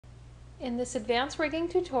In this advanced rigging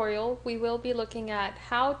tutorial, we will be looking at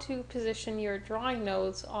how to position your drawing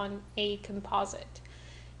nodes on a composite.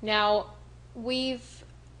 Now, we've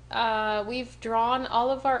drawn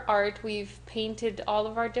all of our art, we've painted all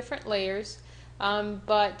of our different layers,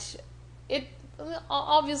 but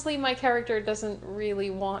obviously my character doesn't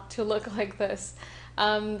really want to look like this.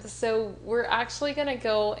 So we're actually going to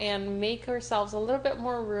go and make ourselves a little bit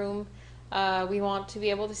more room. We want to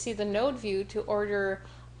be able to see the node view to order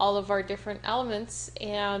all of our different elements,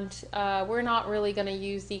 and we're not really going to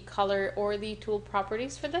use the color or the tool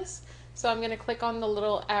properties for this. So I'm going to click on the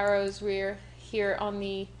little arrows here on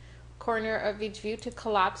the corner of each view to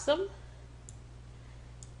collapse them.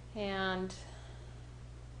 And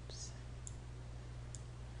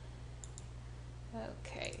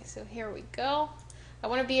okay, so here we go. I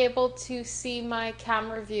want to be able to see my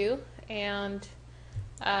camera view and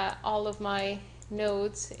all of my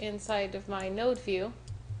nodes inside of my node view.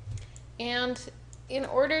 And in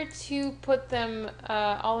order to put them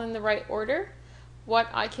all in the right order, what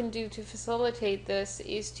I can do to facilitate this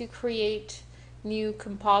is to create new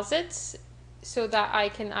composites so that I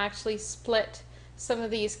can actually split some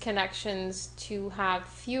of these connections to have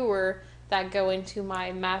fewer that go into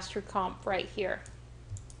my master comp right here.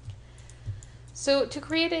 So to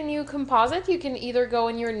create a new composite, you can either go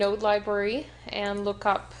in your node library and look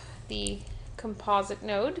up the composite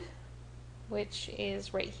node, which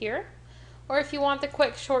is right here. Or if you want the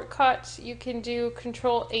quick shortcut, you can do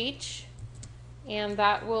Control H, and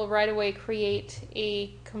that will right away create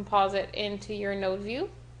a composite into your node view.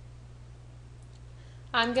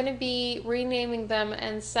 I'm going to be renaming them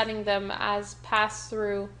and setting them as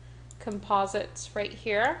pass-through composites right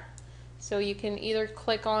here. So you can either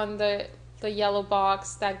click on the yellow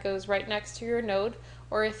box that goes right next to your node,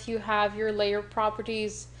 or if you have your layer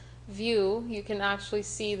properties view, you can actually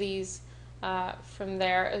see these from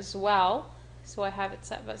there as well. So I have it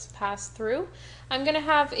set as pass through. I'm going to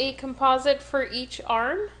have a composite for each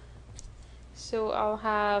arm. So I'll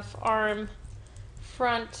have arm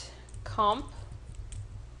front comp.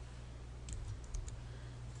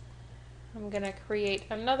 I'm going to create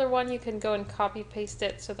another one. You can go and copy paste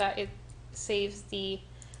it so that it saves the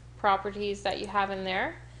properties that you have in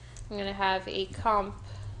there. I'm going to have a comp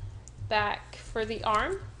back for the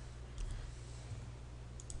arm.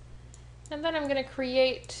 And then I'm going to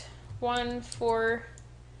create one for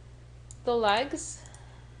the legs.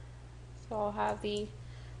 So I'll have the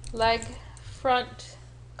leg front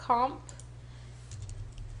comp,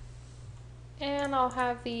 and I'll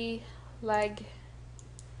have the leg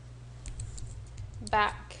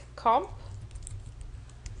back comp.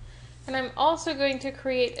 And I'm also going to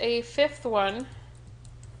create a fifth one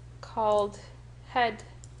called head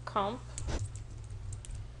comp.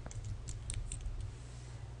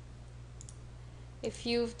 If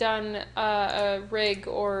you've done a rig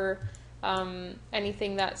or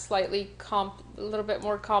anything that's slightly a little bit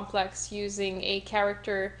more complex using a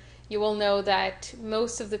character, you will know that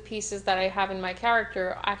most of the pieces that I have in my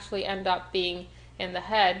character actually end up being in the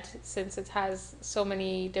head, since it has so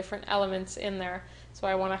many different elements in there. So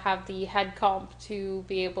I want to have the head comp to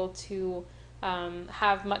be able to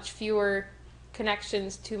have much fewer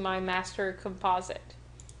connections to my master composite.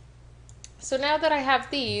 So now that I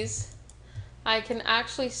have these, I can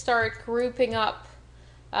actually start grouping up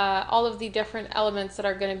all of the different elements that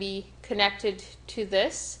are going to be connected to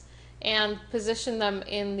this and position them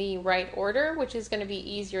in the right order, which is going to be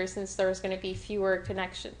easier since there's going to be fewer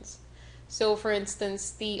connections. So for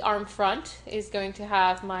instance, the arm front is going to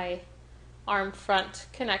have my arm front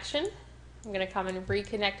connection. I'm going to come and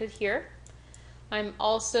reconnect it here. I'm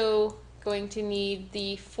also going to need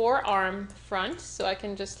the forearm front, so I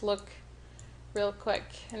can just look real quick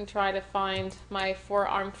and try to find my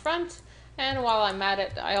forearm front. And while I'm at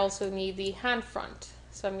it, I also need the hand front.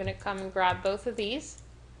 So I'm going to come and grab both of these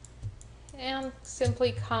and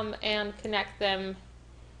simply come and connect them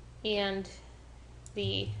in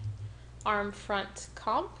the arm front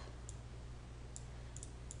comp.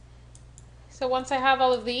 So once I have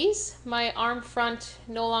all of these, my arm front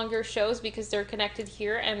no longer shows because they're connected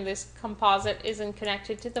here, and this composite isn't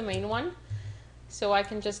connected to the main one. So I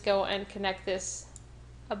can just go and connect this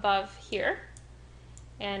above here.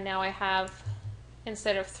 And now I have,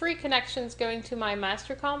 instead of 3 connections going to my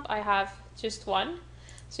master comp, I have just 1.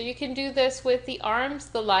 So you can do this with the arms,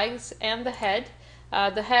 the legs, and the head.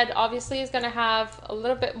 The head obviously is going to have a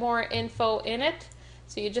little bit more info in it.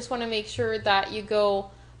 So you just want to make sure that you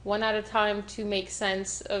go one at a time to make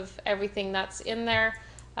sense of everything that's in there.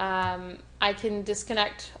 I can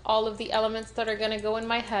disconnect all of the elements that are going to go in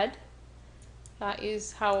my head. That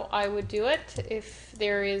is how I would do it. If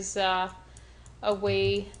there is a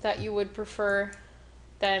way that you would prefer,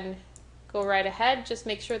 then go right ahead. Just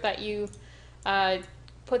make sure that you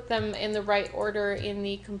put them in the right order in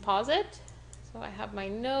the composite. So I have my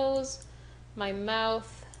nose, my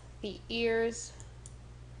mouth, the ears,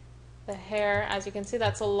 the hair. As you can see,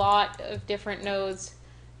 that's a lot of different nodes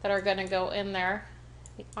that are going to go in there.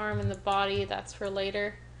 The arm and the body, that's for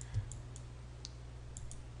later.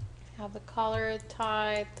 I have the collar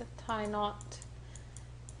tie, the tie knot,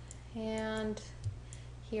 and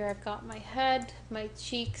here I've got my head, my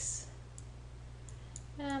cheeks,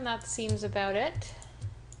 and that seems about it.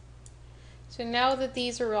 So now that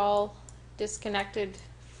these are all disconnected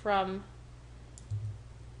from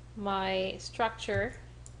my structure,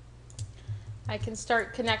 I can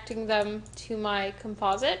start connecting them to my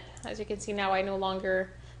composite. As you can see now,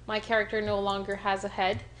 my character no longer has a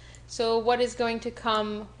head. So what is going to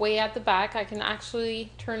come way at the back, I can actually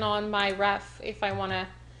turn on my ref if I want to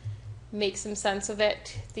make some sense of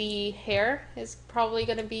it. The hair is probably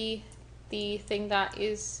going to be the thing that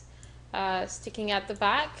is sticking at the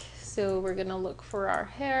back. So we're going to look for our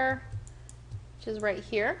hair, which is right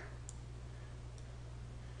here.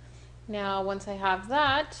 Now once I have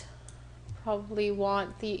that, probably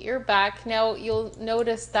want the ear back. Now you'll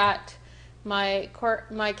notice that my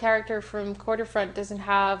character from Quarterfront doesn't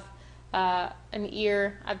have an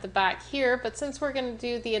ear at the back here, but since we're going to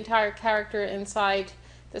do the entire character inside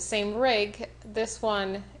the same rig, this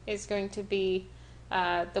one is going to be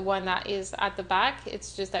the one that is at the back.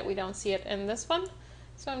 It's just that we don't see it in this one.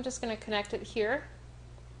 So I'm just going to connect it here.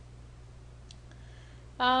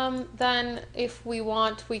 Then if we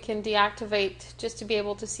want, we can deactivate just to be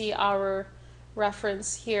able to see our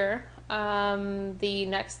reference here. The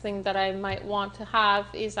next thing that I might want to have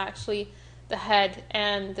is actually the head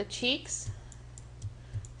and the cheeks.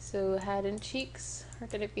 So head and cheeks are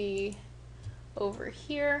going to be over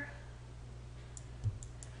here.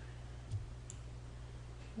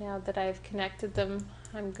 Now that I've connected them,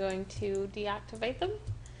 I'm going to deactivate them.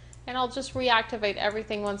 And I'll just reactivate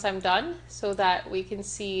everything once I'm done so that we can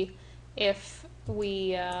see if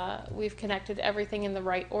we've connected everything in the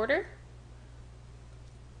right order.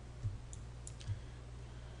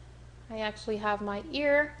 I actually have my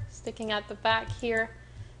ear sticking at the back here.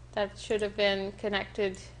 That should have been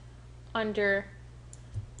connected under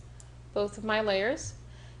both of my layers.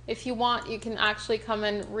 If you want, you can actually come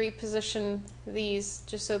and reposition these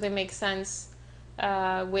just so they make sense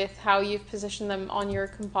with how you've positioned them on your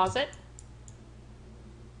composite.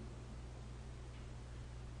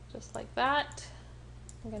 Just like that.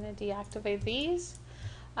 I'm going to deactivate these.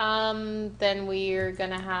 Then we're going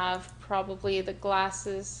to have probably the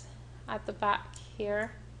glasses at the back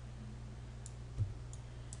here.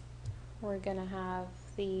 We're going to have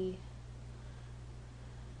the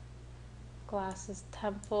glasses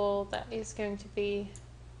temple that is going to be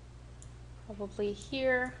probably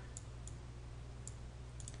here.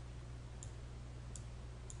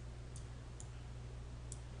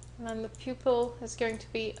 And then the pupil is going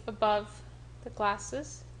to be above the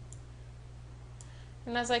glasses.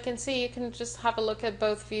 And as I can see, you can just have a look at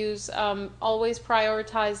both views. Always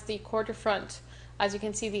prioritize the quarterfront. As you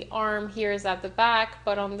can see, the arm here is at the back,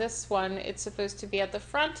 but on this one, it's supposed to be at the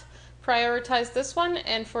front. Prioritize this one,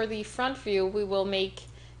 and for the front view, we will make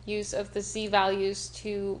use of the Z values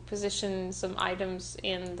to position some items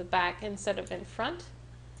in the back instead of in front.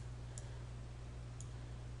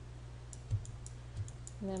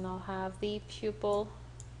 And then I'll have the pupil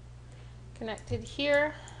connected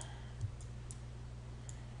here.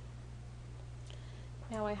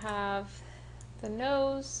 Now I have the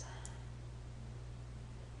nose,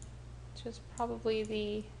 which is probably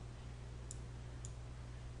the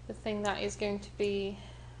thing that is going to be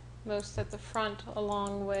most at the front,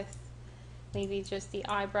 along with maybe just the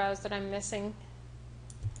eyebrows that I'm missing.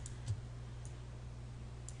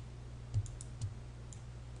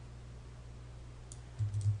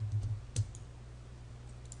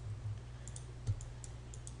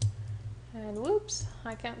 And whoops,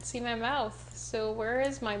 I can't see my mouth. So where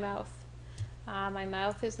is my mouth? My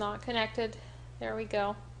mouth is not connected. There we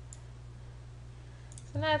go.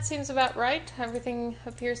 So that seems about right. Everything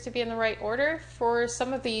appears to be in the right order. For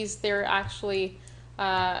some of these, they're actually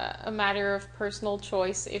a matter of personal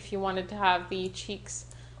choice. If you wanted to have the cheeks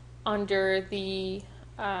under the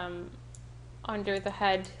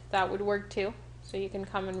head, that would work too. So you can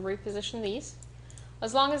come and reposition these.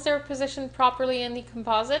 As long as they're positioned properly in the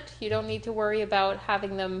composite, you don't need to worry about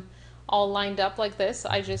having them all lined up like this.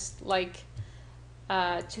 I just like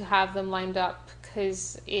to have them lined up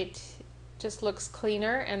because it just looks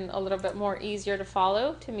cleaner and a little bit more easier to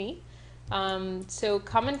follow to me. So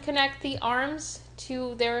come and connect the arms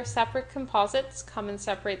to their separate composites, come and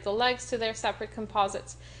separate the legs to their separate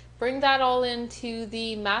composites. Bring that all into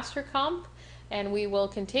the master comp, and we will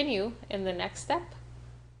continue in the next step.